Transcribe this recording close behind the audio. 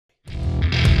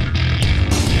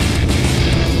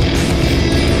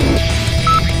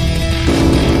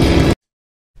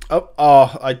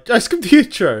I skipped the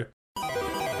intro.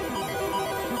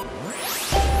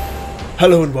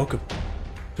 Hello and welcome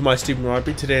to my Stephen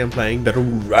Library. Today I'm playing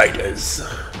Battleriders.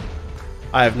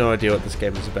 I have no idea what this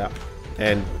game is about.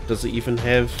 And does it even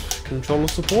have controller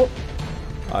support?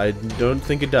 I don't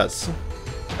think it does.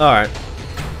 Alright.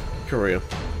 Korea.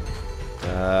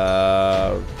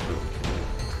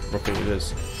 Looking at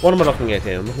this. What am I looking at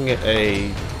here? I'm looking at a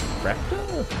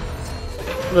Raptor?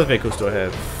 What other vehicles do I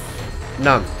have?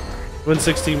 None.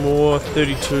 160 more,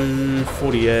 32,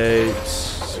 48,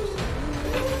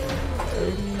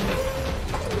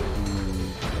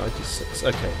 96.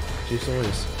 Okay. Jeez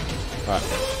always. Alright.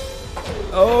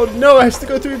 Oh no, I have to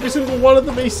go through every single one of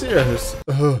them. Are you serious?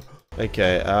 Ugh.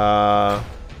 Okay,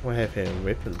 what I have here?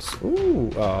 Weapons.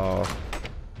 Ooh,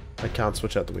 I can't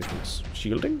switch out the weapons.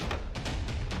 Shielding?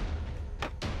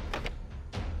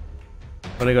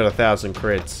 Only got 1,000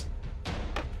 creds.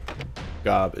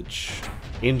 Garbage.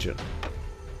 Engine.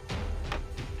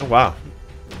 Oh wow.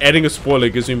 Adding a spoiler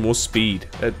gives me more speed.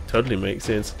 That totally makes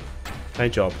sense.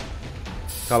 Paint job.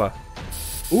 Color.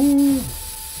 Ooh.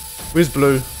 Where's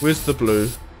blue? Where's the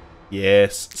blue?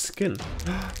 Yes. Skin.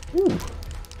 Ooh.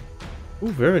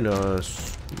 Ooh, very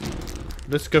nice.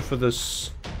 Let's go for this.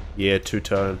 Yeah,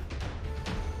 two-tone.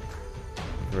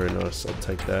 Very nice. I'll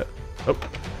take that. Oh.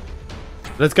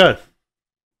 Let's go.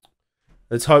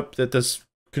 Let's hope that this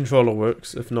controller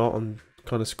works. If not, I'm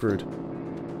kind of screwed.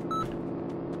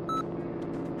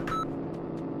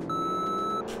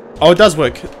 Oh, it does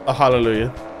work. Oh,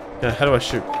 hallelujah. Yeah, how do I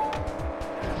shoot?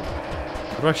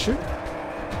 How do I shoot?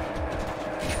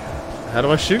 How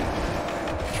do I shoot?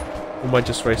 Or am I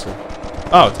just racing?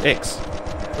 Oh, it's X.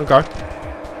 Okay.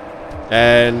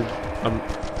 And,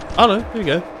 oh no, here we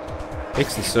go.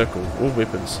 X and circle. All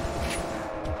weapons.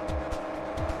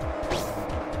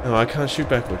 No, I can't shoot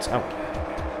backwards. Ow.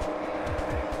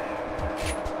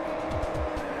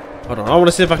 Hold on, I want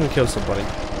to see if I can kill somebody.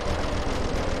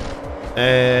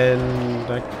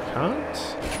 And I can't?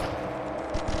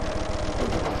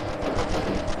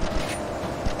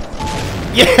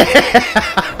 Yeah!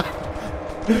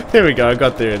 There we go, I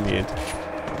got there in the end.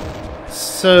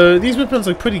 So, these weapons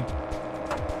are pretty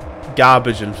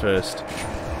garbage in first.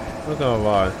 I'm not gonna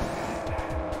lie.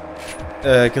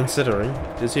 Considering.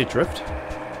 Is he a drift?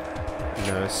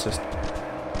 No, it's just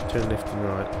turn left and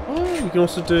right. Oh, you can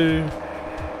also do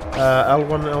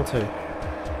L1 and L2.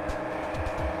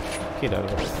 Get out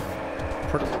of it.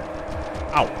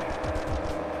 Ow!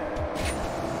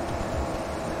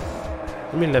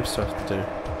 How many laps do I have to do?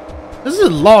 This is a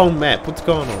long map. What's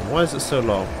going on? Why is it so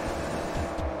long?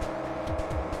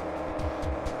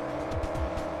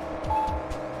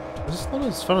 This is not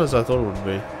as fun as I thought it would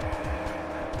be.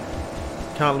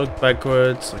 Can't look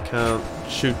backwards. I can't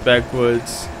shoot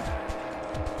backwards.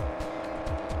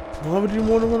 Why would you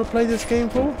want to play this game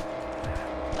for?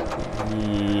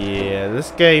 Yeah, this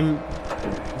game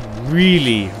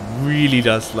really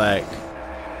does lack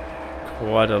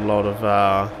quite a lot of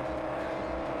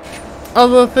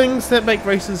other things that make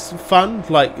races fun,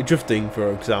 like drifting,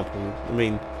 for example. I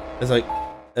mean, it's like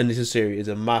a necessary, is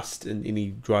a must in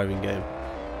any driving game.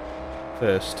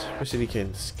 First, city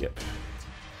can skip.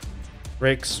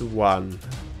 Rex 1.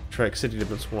 Track city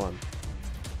limits 1.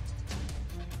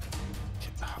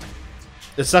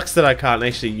 It sucks that I can't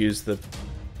actually use the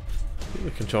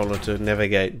controller to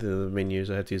navigate the menus.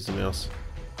 I have to use the mouse.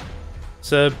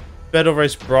 So, Battle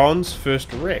Race Bronze,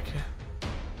 first wreck.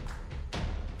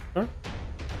 Huh?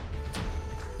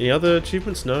 Any other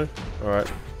achievements? No? Alright,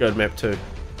 go to map 2. Do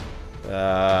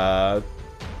I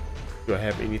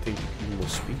have anything to give me more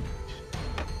speed?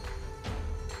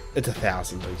 It's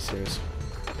 1,000, are you serious?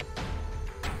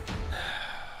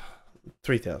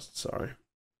 3,000, sorry.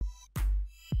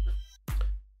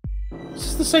 Is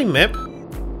this the same map?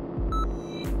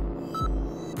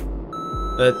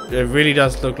 It really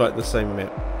does look like the same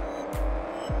map.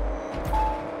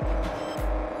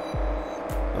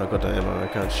 I've got no ammo, I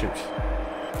can't shoot.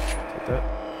 Take that.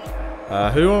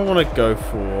 Who do I want to go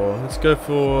for? Let's go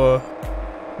for...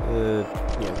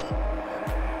 yeah.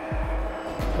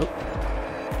 Oh.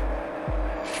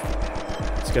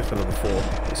 Let's go for number 4.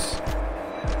 Yes.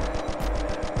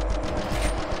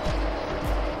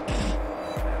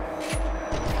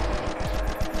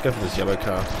 Go for this yellow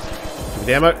car. Give me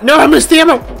the ammo. No, I missed the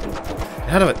ammo! Get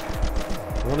out of it.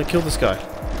 I want to kill this guy.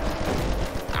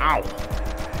 Ow!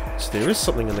 So there is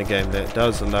something in the game that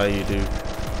does allow you to...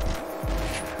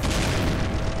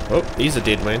 Oh, he's a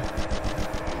dead man.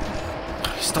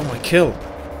 He stole my kill.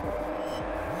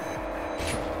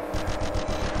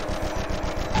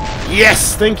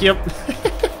 Yes! Thank you!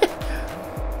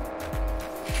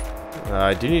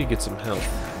 I do need to get some health.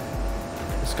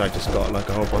 This guy just got like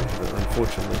a whole bunch of it,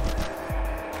 unfortunately.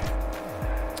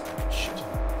 Shit.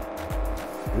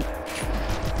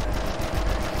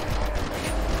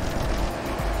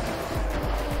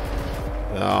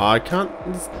 Oh, I can't.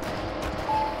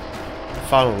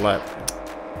 Final lap.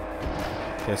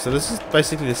 Okay, so this is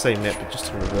basically the same map, but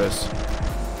just in reverse.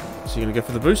 So you're gonna go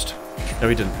for the boost? No,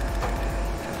 he didn't.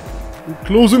 We're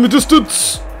closing the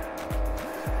distance!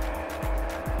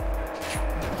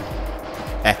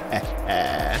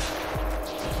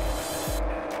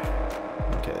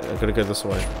 Okay, I've gotta go this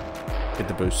way. Get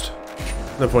the boost.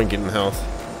 No point getting health.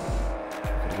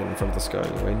 Gotta get in front of this guy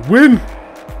anyway and win!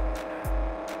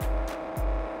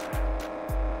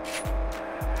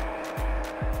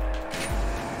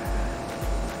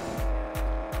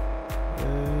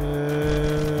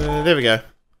 There we go.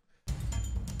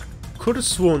 Could have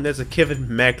sworn there's a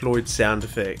Kevin MacLeod sound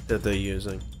effect that they're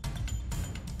using.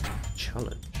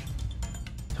 Challenge.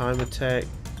 Time attack.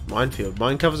 Minefield.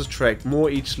 Mine covers a track more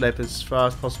each lap as far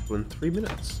as possible in 3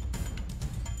 minutes.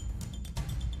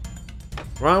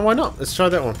 Right, why not? Let's try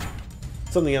that one.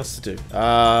 Something else to do.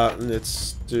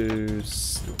 Let's do...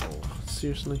 Oh,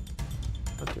 seriously?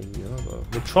 Not doing the other.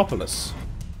 Metropolis.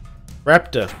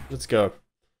 Raptor. Let's go.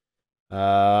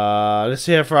 Let's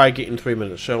see how far I get in 3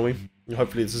 minutes, shall we?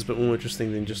 Hopefully this is a bit more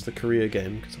interesting than just the career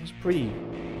game, because it was pretty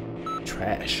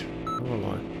trash. Not gonna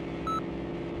lie.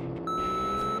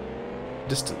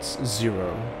 Distance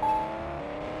 0.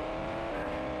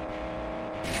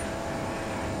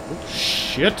 Oh,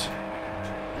 shit!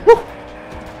 Woo!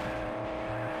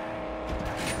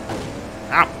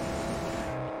 Ow!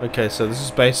 Okay, so this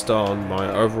is based on my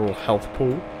overall health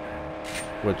pool,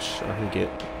 which I can get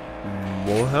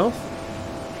more health.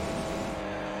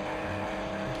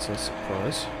 That's a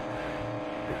surprise.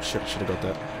 Oh shit, should have got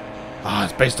that. Ah,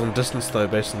 it's based on distance though,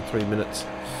 based on 3 minutes.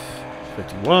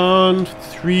 51,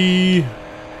 3.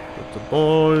 Got the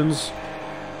bones.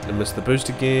 I missed the boost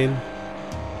again.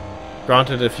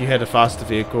 Granted, if you had a faster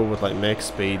vehicle with like max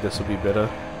speed, this would be better.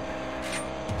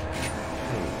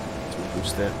 Let's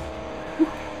boost that.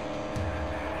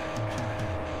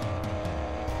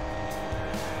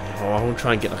 Oh, I want to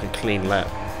try and get like a clean lap.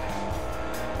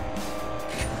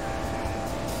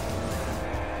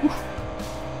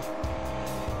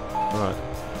 Alright.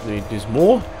 There's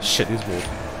more? Shit, there's more.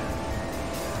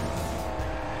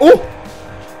 Oh!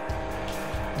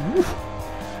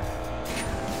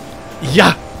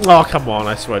 Yeah! Oh, come on,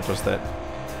 I swear it was that.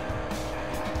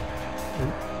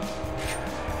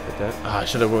 Ah, I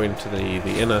should have went into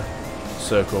the inner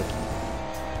circle.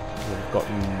 Would have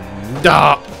gotten...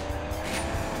 Ah!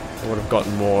 I would have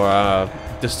gotten more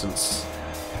distance.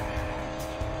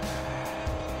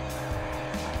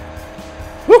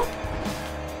 Woo!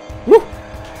 Woo!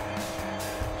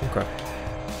 Okay.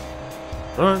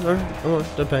 Alright,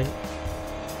 don't panic.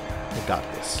 I got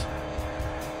this.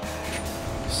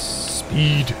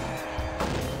 Speed.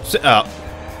 Sit up.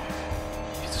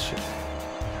 Piece of shit.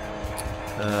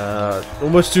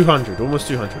 Almost 200. Almost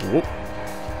 200. Whoop.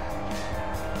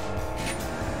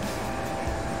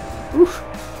 Oof.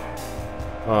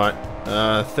 Alright,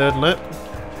 third lap.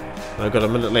 I've got a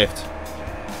minute left.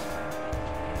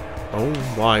 Oh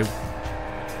my.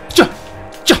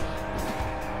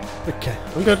 Okay,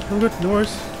 I'm good, no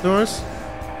worries, no worries.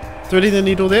 Threading the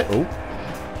needle there. Oh.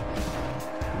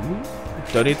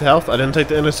 Don't need the health, I didn't take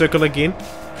the inner circle again.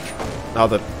 Now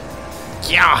the...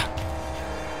 Yeah!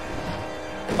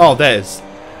 Oh, that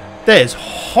is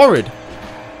horrid.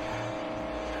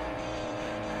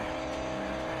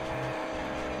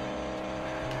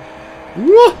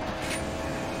 Woo!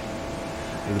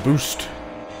 The boost.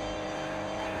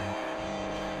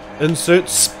 Insert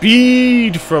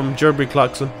speed from Jeremy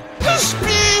Clarkson.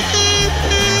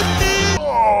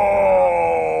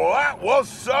 Oh, that was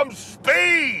some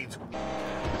speed.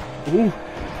 Ooh.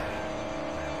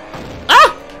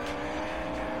 Ah!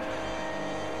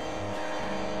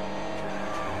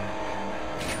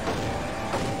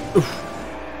 Oof.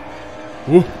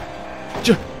 Ooh.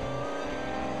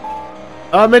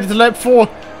 I made it to lap 4.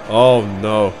 Oh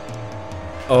no.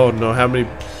 Oh no, how many...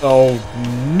 Oh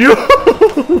no!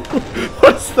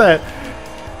 What's that?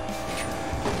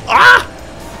 Ah!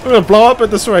 I'm gonna blow up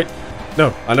at this rate.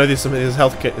 No, I know there's a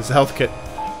health kit. There's a health kit.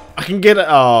 I can get it.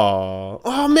 Oh.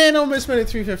 Oh man, I almost made it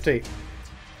 350.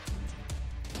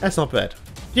 That's not bad.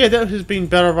 Yeah, that has been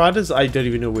Battleriders. I don't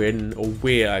even know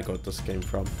where I got this game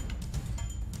from.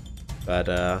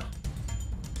 But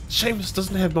shame this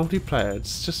doesn't have multiplayer.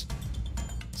 It's just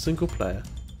single player.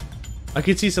 I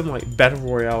could see some like battle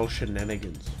royale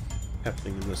shenanigans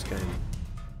happening in this game.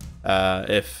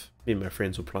 If me and my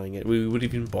friends were playing it, we would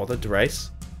even bother to race.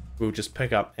 We would just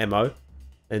pick up ammo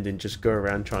and then just go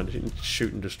around trying to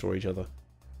shoot and destroy each other.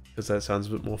 Because that sounds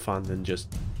a bit more fun than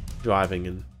just driving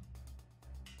and,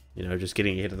 you know, just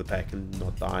getting ahead of the pack and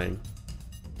not dying.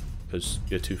 Because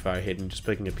you're too far ahead and just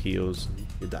picking up heals and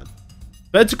you're done.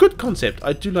 But it's a good concept.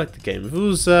 I do like the game. If it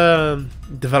was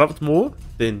developed more,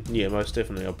 then yeah, most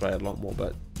definitely I'll play it a lot more.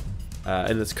 But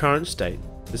in its current state,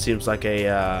 it seems like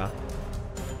a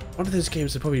one of those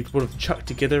games that probably would have chucked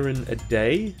together in a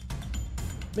day.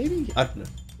 Maybe? I don't know.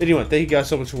 Anyway, thank you guys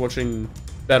so much for watching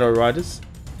Battleriders.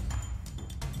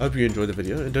 I hope you enjoyed the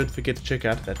video, and don't forget to check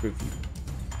out that review.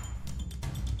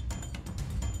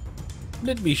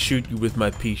 Let me shoot you with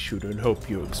my Peashooter and hope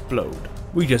you explode.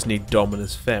 We just need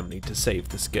Dominus family to save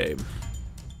this game.